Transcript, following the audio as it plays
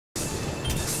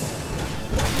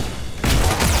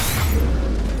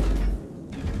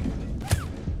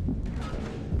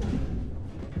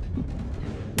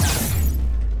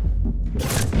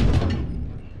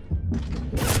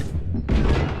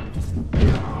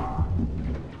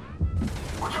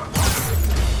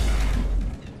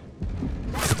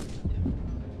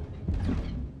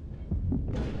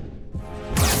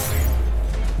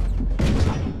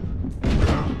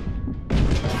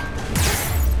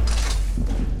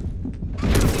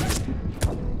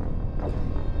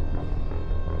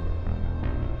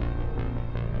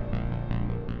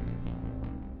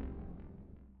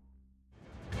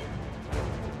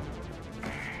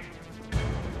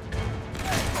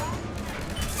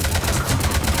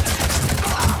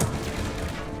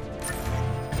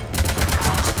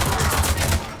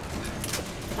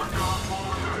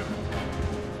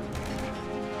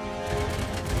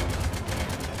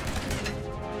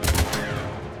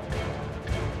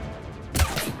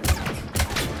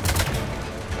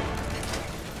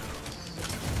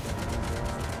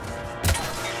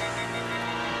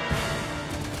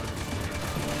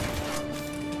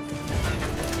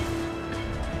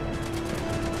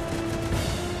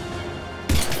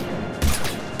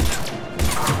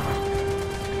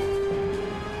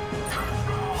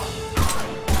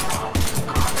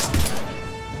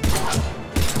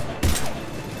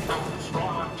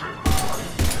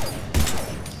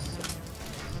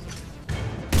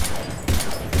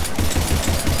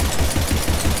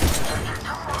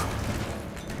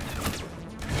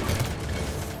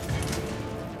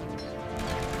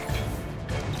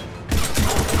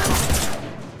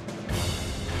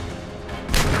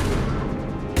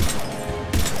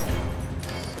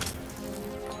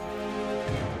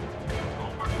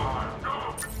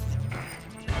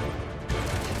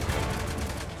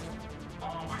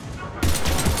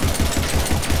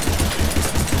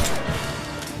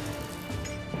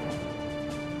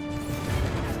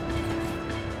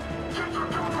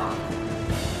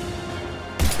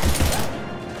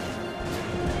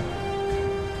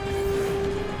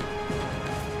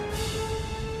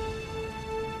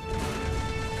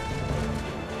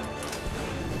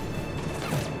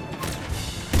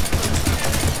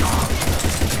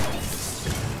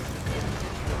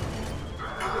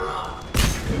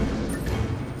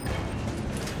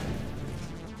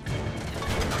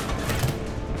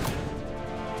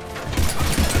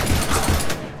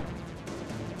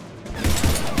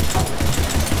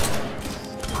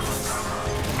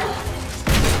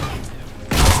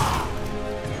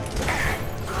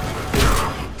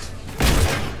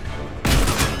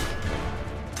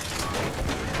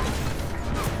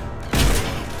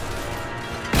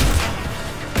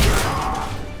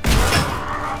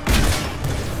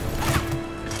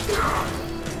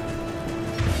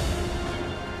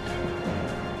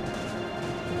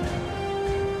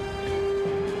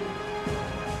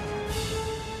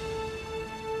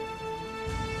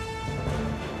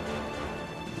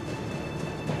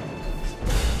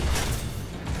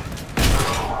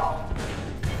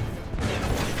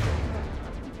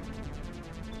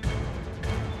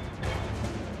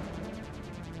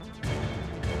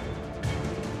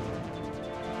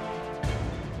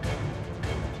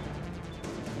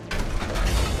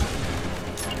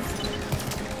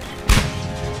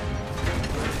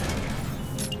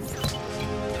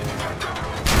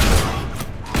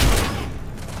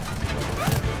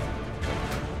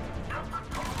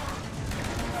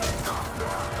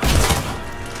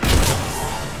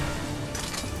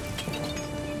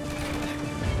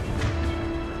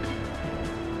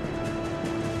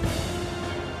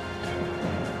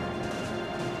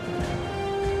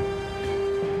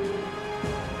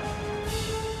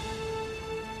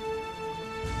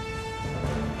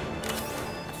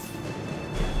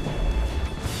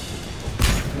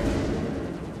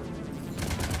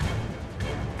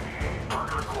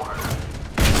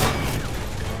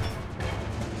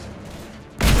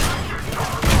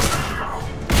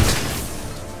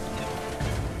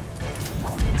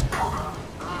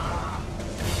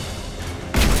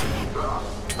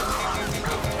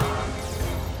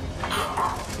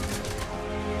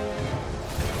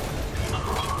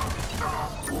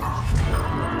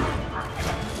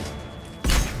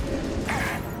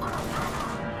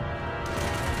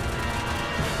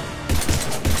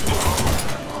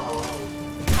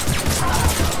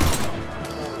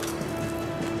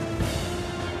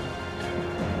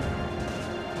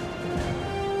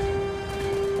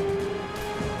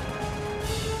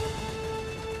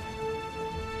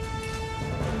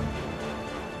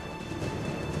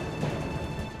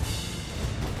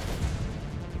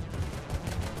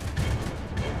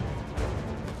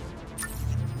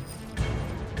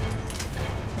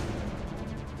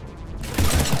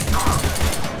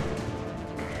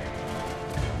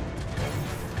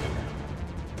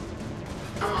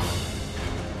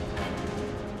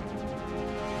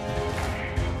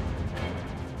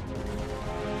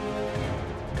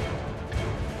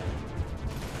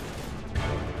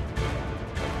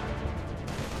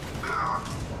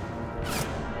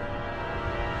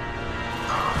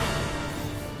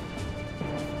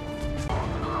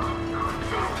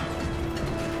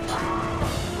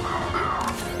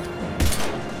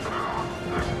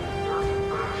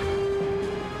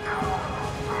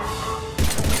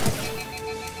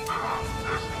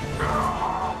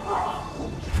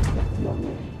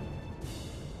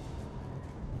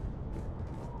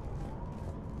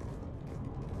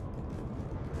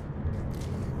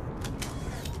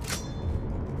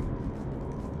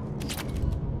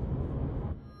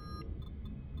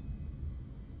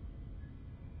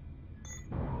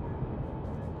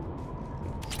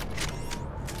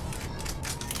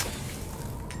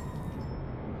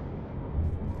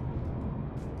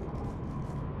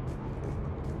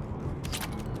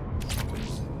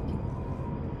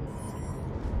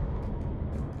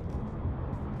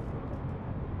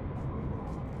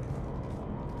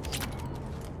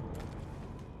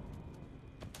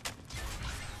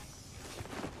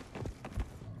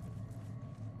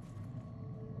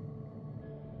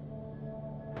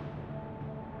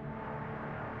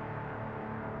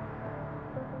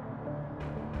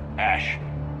Ash.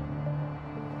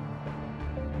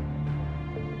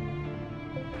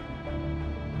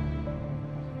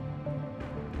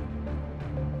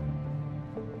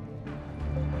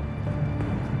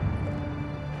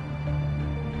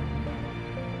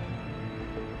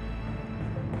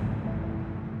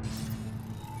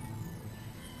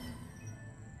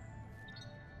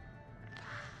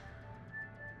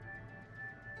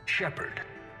 Shepard.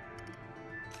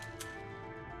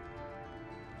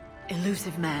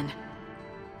 Elusive man.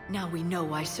 Now we know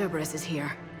why Cerberus is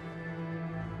here.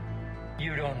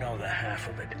 You don't know the half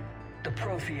of it. The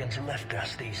Protheans left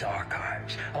us these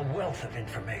archives, a wealth of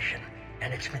information,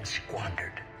 and it's been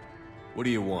squandered. What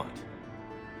do you want?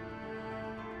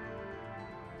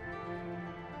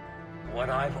 What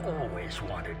I've always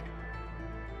wanted.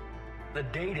 The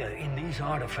data in these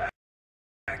artifacts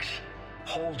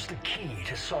holds the key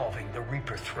to solving the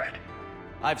Reaper threat.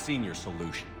 I've seen your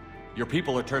solution. Your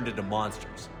people are turned into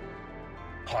monsters.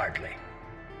 Hardly.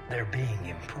 They're being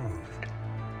improved.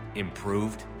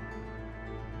 Improved?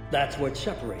 That's what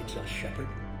separates us, Shepard.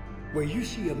 Where you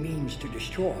see a means to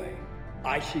destroy,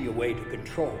 I see a way to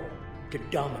control, to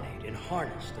dominate and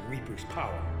harness the Reaper's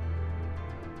power.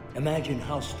 Imagine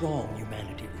how strong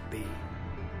humanity would be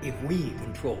if we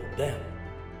controlled them.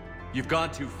 You've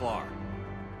gone too far.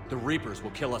 The Reapers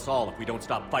will kill us all if we don't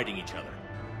stop fighting each other.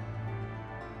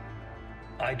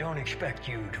 I don't expect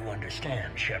you to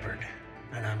understand, Shepard,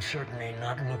 and I'm certainly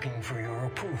not looking for your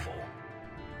approval.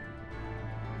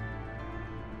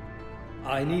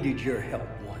 I needed your help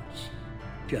once,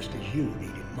 just as you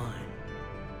needed mine.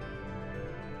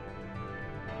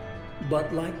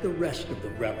 But like the rest of the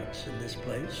relics in this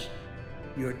place,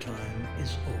 your time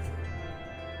is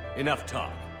over. Enough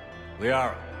talk.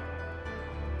 Liara.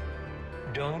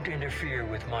 Don't interfere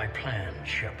with my plans,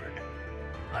 Shepard.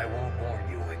 I won't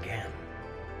warn you again.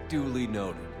 Duly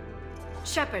noted.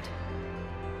 Shepard,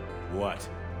 What?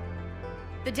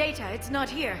 the data, it's not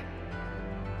here.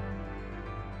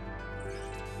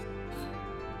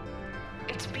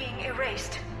 It's being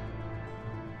erased.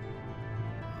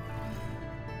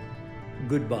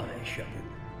 Goodbye, Shepard.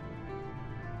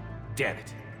 Damn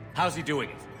it. How's he doing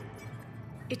it?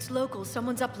 It's local,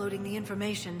 someone's uploading the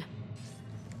information.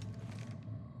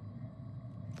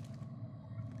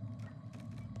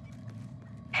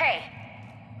 Hey!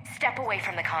 Step away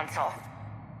from the console.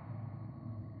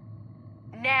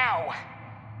 Now!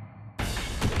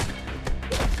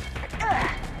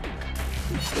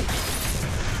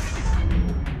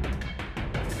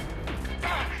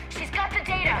 She's got the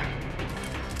data!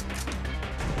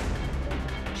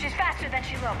 She's faster than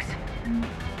she looks.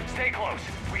 Stay close.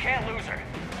 We can't lose her.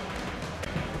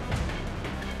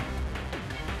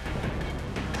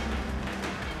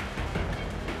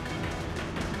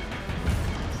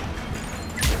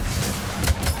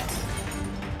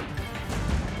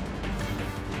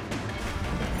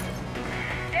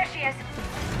 There she is.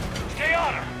 Stay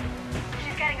on her!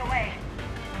 She's getting away.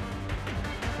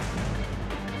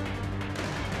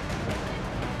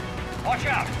 Watch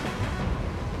out!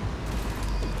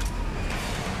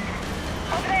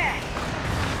 Over there!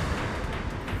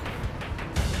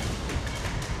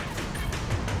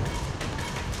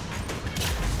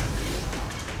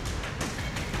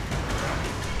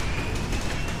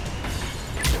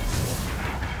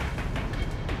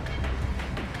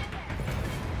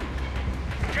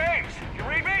 James, you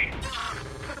read me?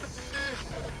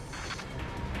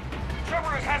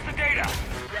 Cerberus has the data!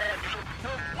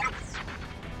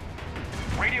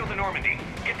 Radio the Normandy.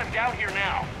 Get them down here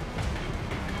now.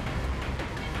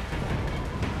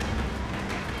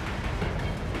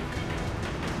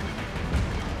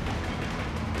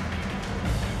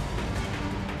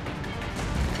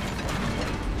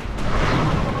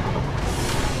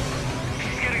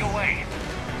 She's getting away.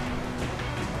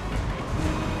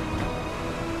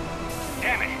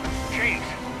 Damn it. James,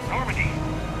 Normandy,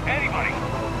 anybody.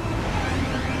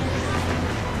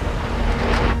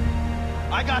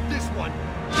 I got this one.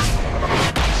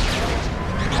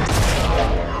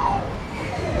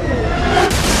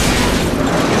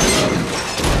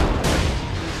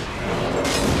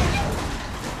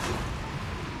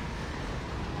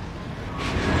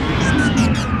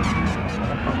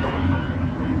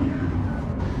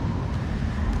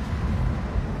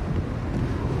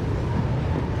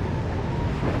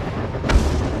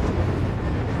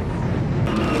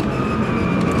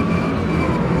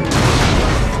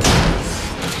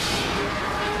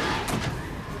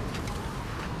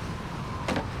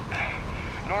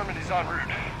 Normandy's en route.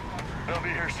 They'll be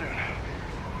here soon.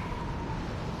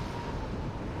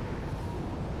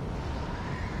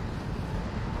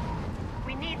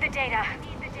 We need the data.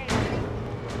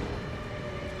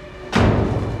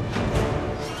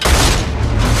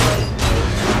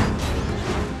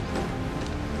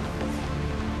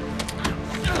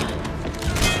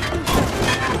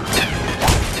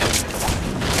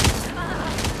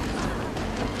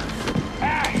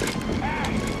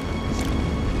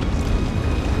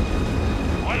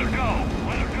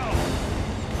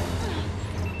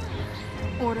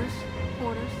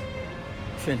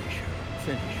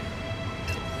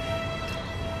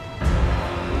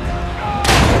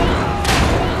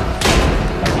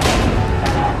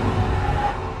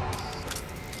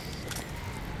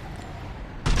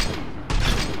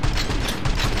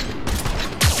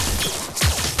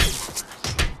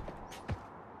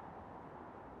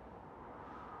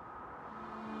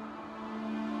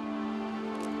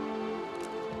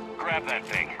 Grab that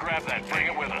thing. Grab that thing. Bring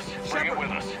it with us. Bring it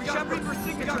with us. We got Reaper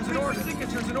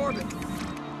signatures in orbit.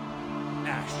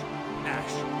 Ash.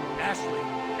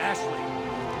 Ashley.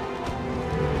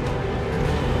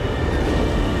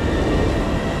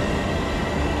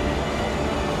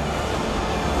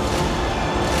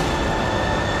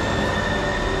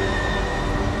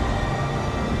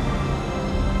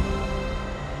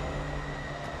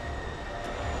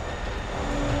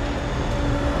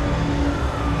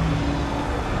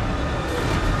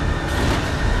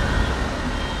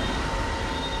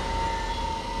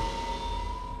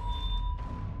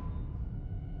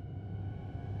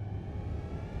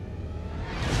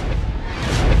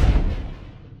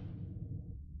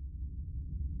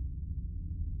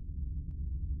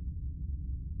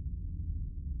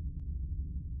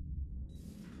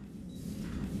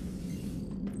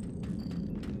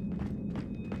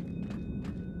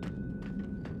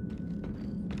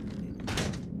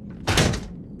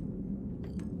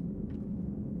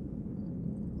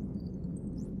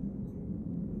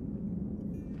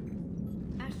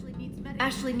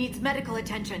 Ashley needs medical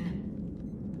attention.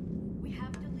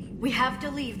 We have to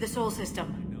leave the Sol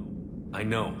system. I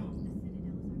know.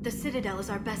 The Citadel is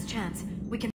our best chance.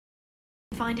 We can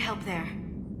find help there.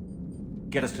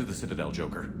 Get us to the Citadel,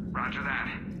 Joker. Roger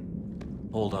that.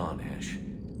 Hold on, Ash.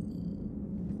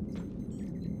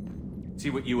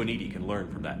 See what you and Edie can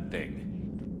learn from that thing.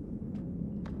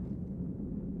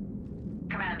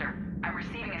 Commander, I'm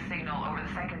receiving a signal over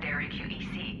the secondary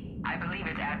QEC. I believe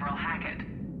it's Admiral Hackett.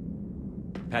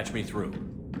 Patch me through.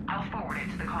 I'll forward it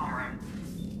to the comm room.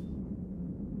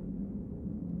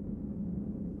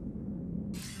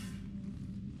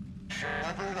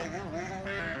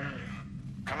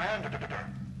 Commander.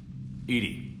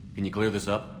 Edie, can you clear this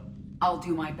up? I'll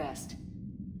do my best.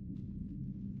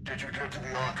 Did you get to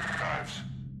the archives?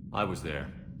 I was there.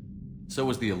 So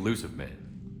was the elusive man.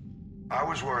 I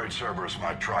was worried Cerberus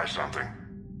might try something.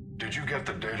 Did you get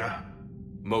the data?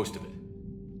 Most of it.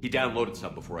 He downloaded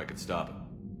some before I could stop him.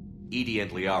 Edie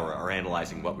and Liara are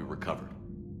analyzing what we recovered.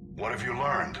 What have you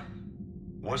learned?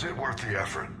 Was it worth the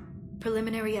effort?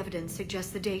 Preliminary evidence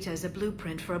suggests the data is a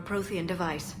blueprint for a Prothean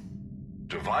device.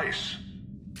 Device?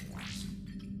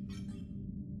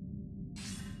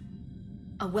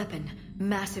 A weapon,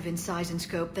 massive in size and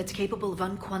scope, that's capable of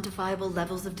unquantifiable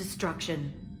levels of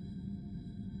destruction.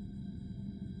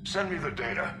 Send me the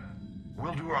data.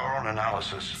 We'll do our own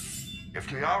analysis.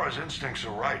 If Liara's instincts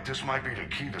are right, this might be the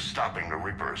key to stopping the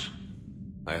Reapers.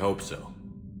 I hope so.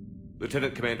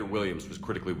 Lieutenant Commander Williams was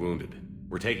critically wounded.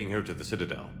 We're taking her to the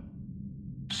Citadel.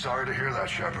 Sorry to hear that,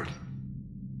 Shepard.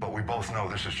 But we both know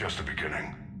this is just the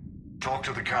beginning. Talk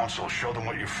to the Council, show them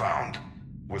what you found.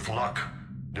 With luck,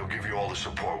 they'll give you all the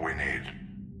support we need.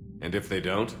 And if they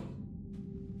don't?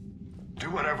 Do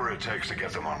whatever it takes to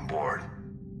get them on board.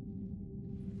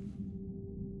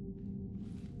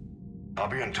 I'll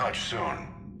be in touch soon.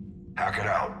 Hack it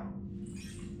out.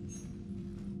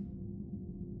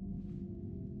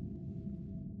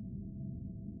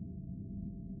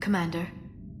 Commander.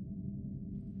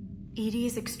 Edie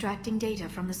is extracting data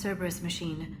from the Cerberus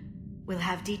machine. We'll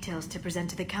have details to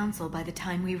present to the Council by the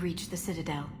time we reach the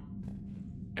Citadel.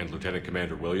 And Lieutenant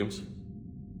Commander Williams?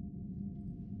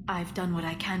 I've done what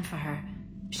I can for her.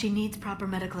 She needs proper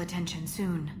medical attention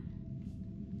soon.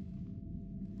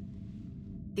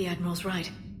 The Admiral's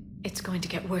right. It's going to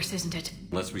get worse, isn't it?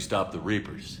 Unless we stop the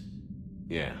Reapers.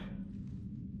 Yeah.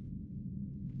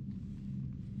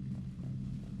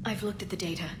 I've looked at the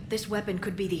data. This weapon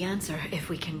could be the answer if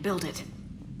we can build it.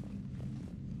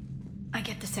 I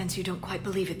get the sense you don't quite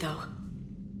believe it, though.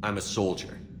 I'm a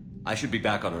soldier. I should be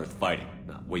back on Earth fighting,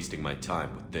 not wasting my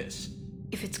time with this.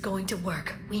 If it's going to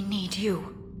work, we need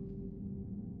you.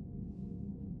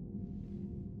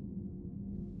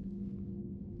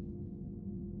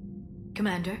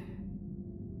 Commander?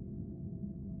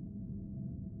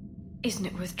 Isn't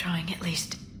it worth trying at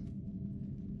least?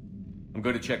 I'm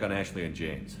going to check on Ashley and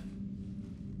James.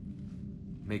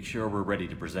 Make sure we're ready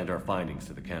to present our findings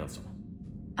to the Council.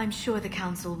 I'm sure the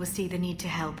Council will see the need to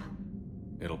help.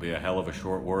 It'll be a hell of a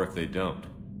short war if they don't.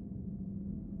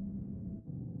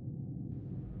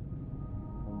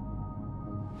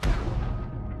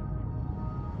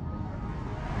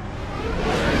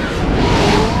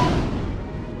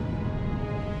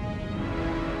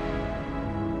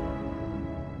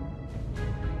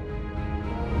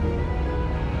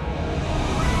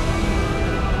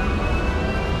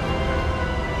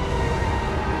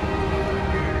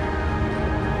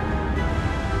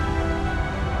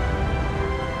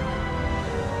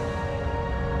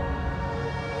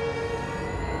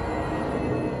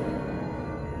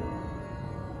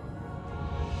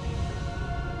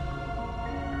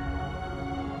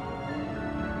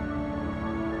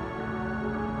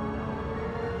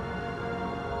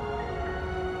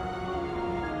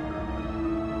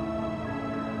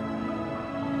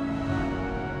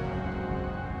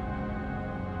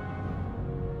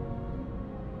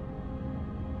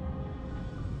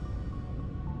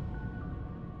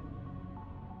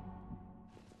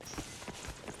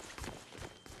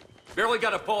 Barely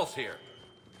got a pulse here.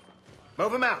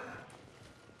 Move him out.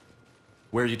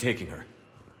 Where are you taking her?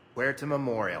 Where to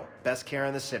Memorial. Best care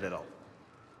in the Citadel.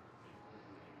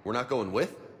 We're not going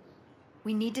with?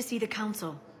 We need to see the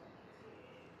Council.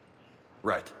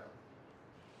 Right.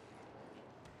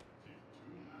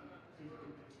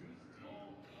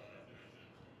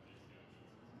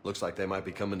 Looks like they might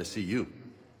be coming to see you.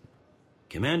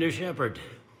 Commander Shepard,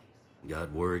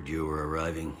 got word you were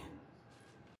arriving.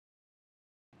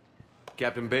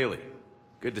 Captain Bailey,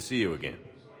 good to see you again.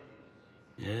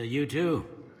 You too.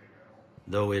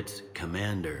 Though it's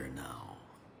Commander now.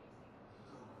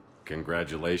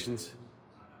 Congratulations.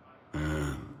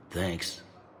 Thanks.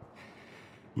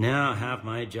 Now half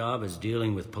my job is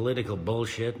dealing with political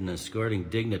bullshit and escorting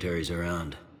dignitaries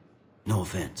around. No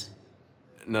offense.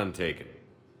 None taken.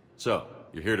 So,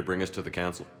 you're here to bring us to the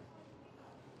Council?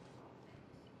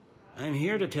 I'm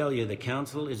here to tell you the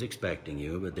Council is expecting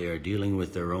you, but they are dealing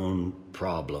with their own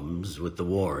problems with the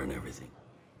war and everything.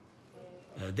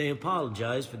 They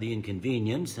apologize for the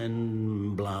inconvenience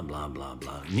and blah, blah, blah,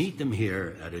 blah. Meet them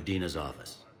here at Adina's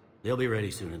office. They'll be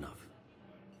ready soon enough.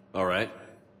 All right.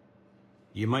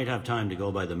 You might have time to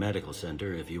go by the medical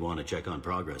center if you want to check on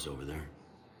progress over there.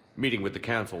 Meeting with the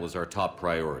Council is our top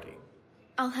priority.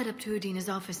 I'll head up to Adina's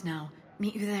office now.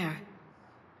 Meet you there.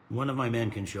 One of my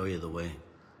men can show you the way.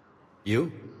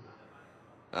 You?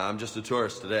 I'm just a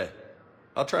tourist today.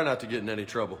 I'll try not to get in any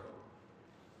trouble.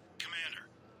 Commander,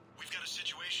 we've got a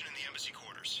situation in the embassy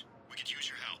quarters. We could use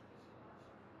your help.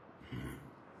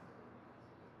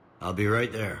 I'll be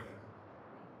right there.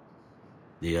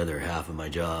 The other half of my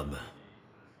job.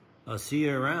 I'll see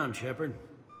you around, Shepard.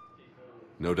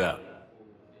 No doubt.